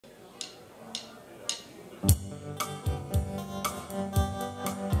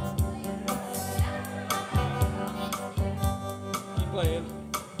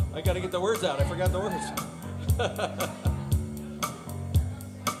got to get the words out. I forgot the words.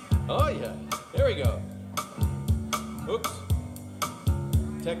 Oh, yeah. There we go. Oops.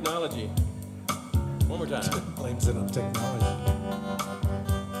 Technology. One more time. Blames it on technology.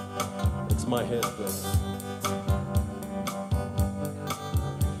 It's my head, though.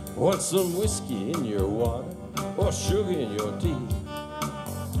 Want some whiskey in your water or sugar in your tea?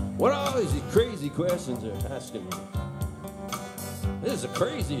 What are all these crazy questions they're asking me? This is the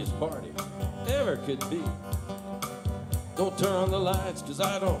craziest party ever could be. Don't turn on the lights, 'cause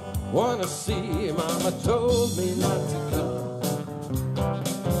I don't wanna see. Mama told me not to come.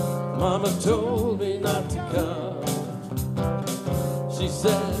 Mama told me not to come. She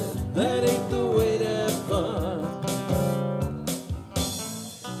said, that ain't the way to have fun.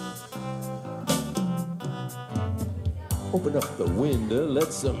 Open up the window,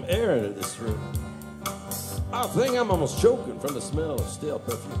 let some air into this room. I think I'm almost choking from the smell of stale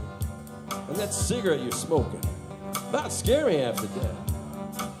perfume. And that cigarette you're smoking about scare me half to death.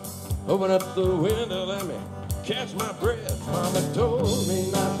 Open up the window, let me catch my breath. Mama told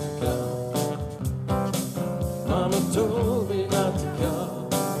me not to come. Mama told me not to come.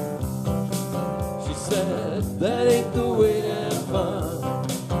 She said, that ain't the way to have fun.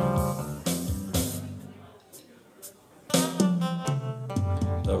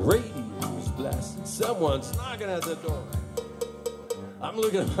 The radio's blasting. Someone's knocking at the door. I'm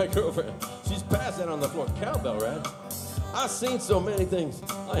looking at my girlfriend. She's passing on the floor. Cowbell, right? I've seen so many things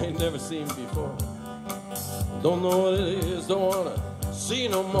I ain't never seen before. Don't know what it is, don't wanna see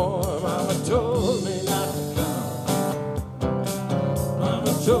no more. Mama told me not to come.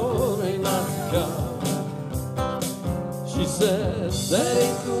 Mama told me not to come. She said, that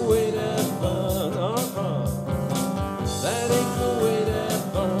ain't the way to have fun. That ain't the way to have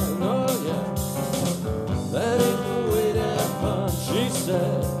fun. Oh yeah. That ain't the way to have fun. She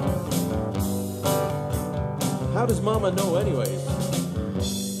said. How does Mama know anyways?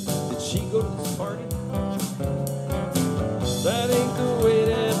 Did she go to this party? That ain't the way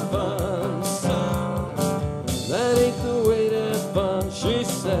to have fun, son. That ain't the way to have fun, she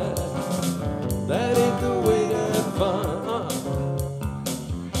said. That ain't the way to have fun.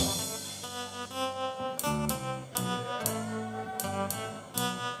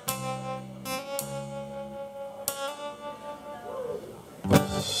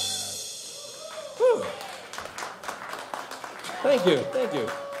 Thank you, thank you.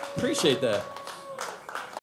 Appreciate that.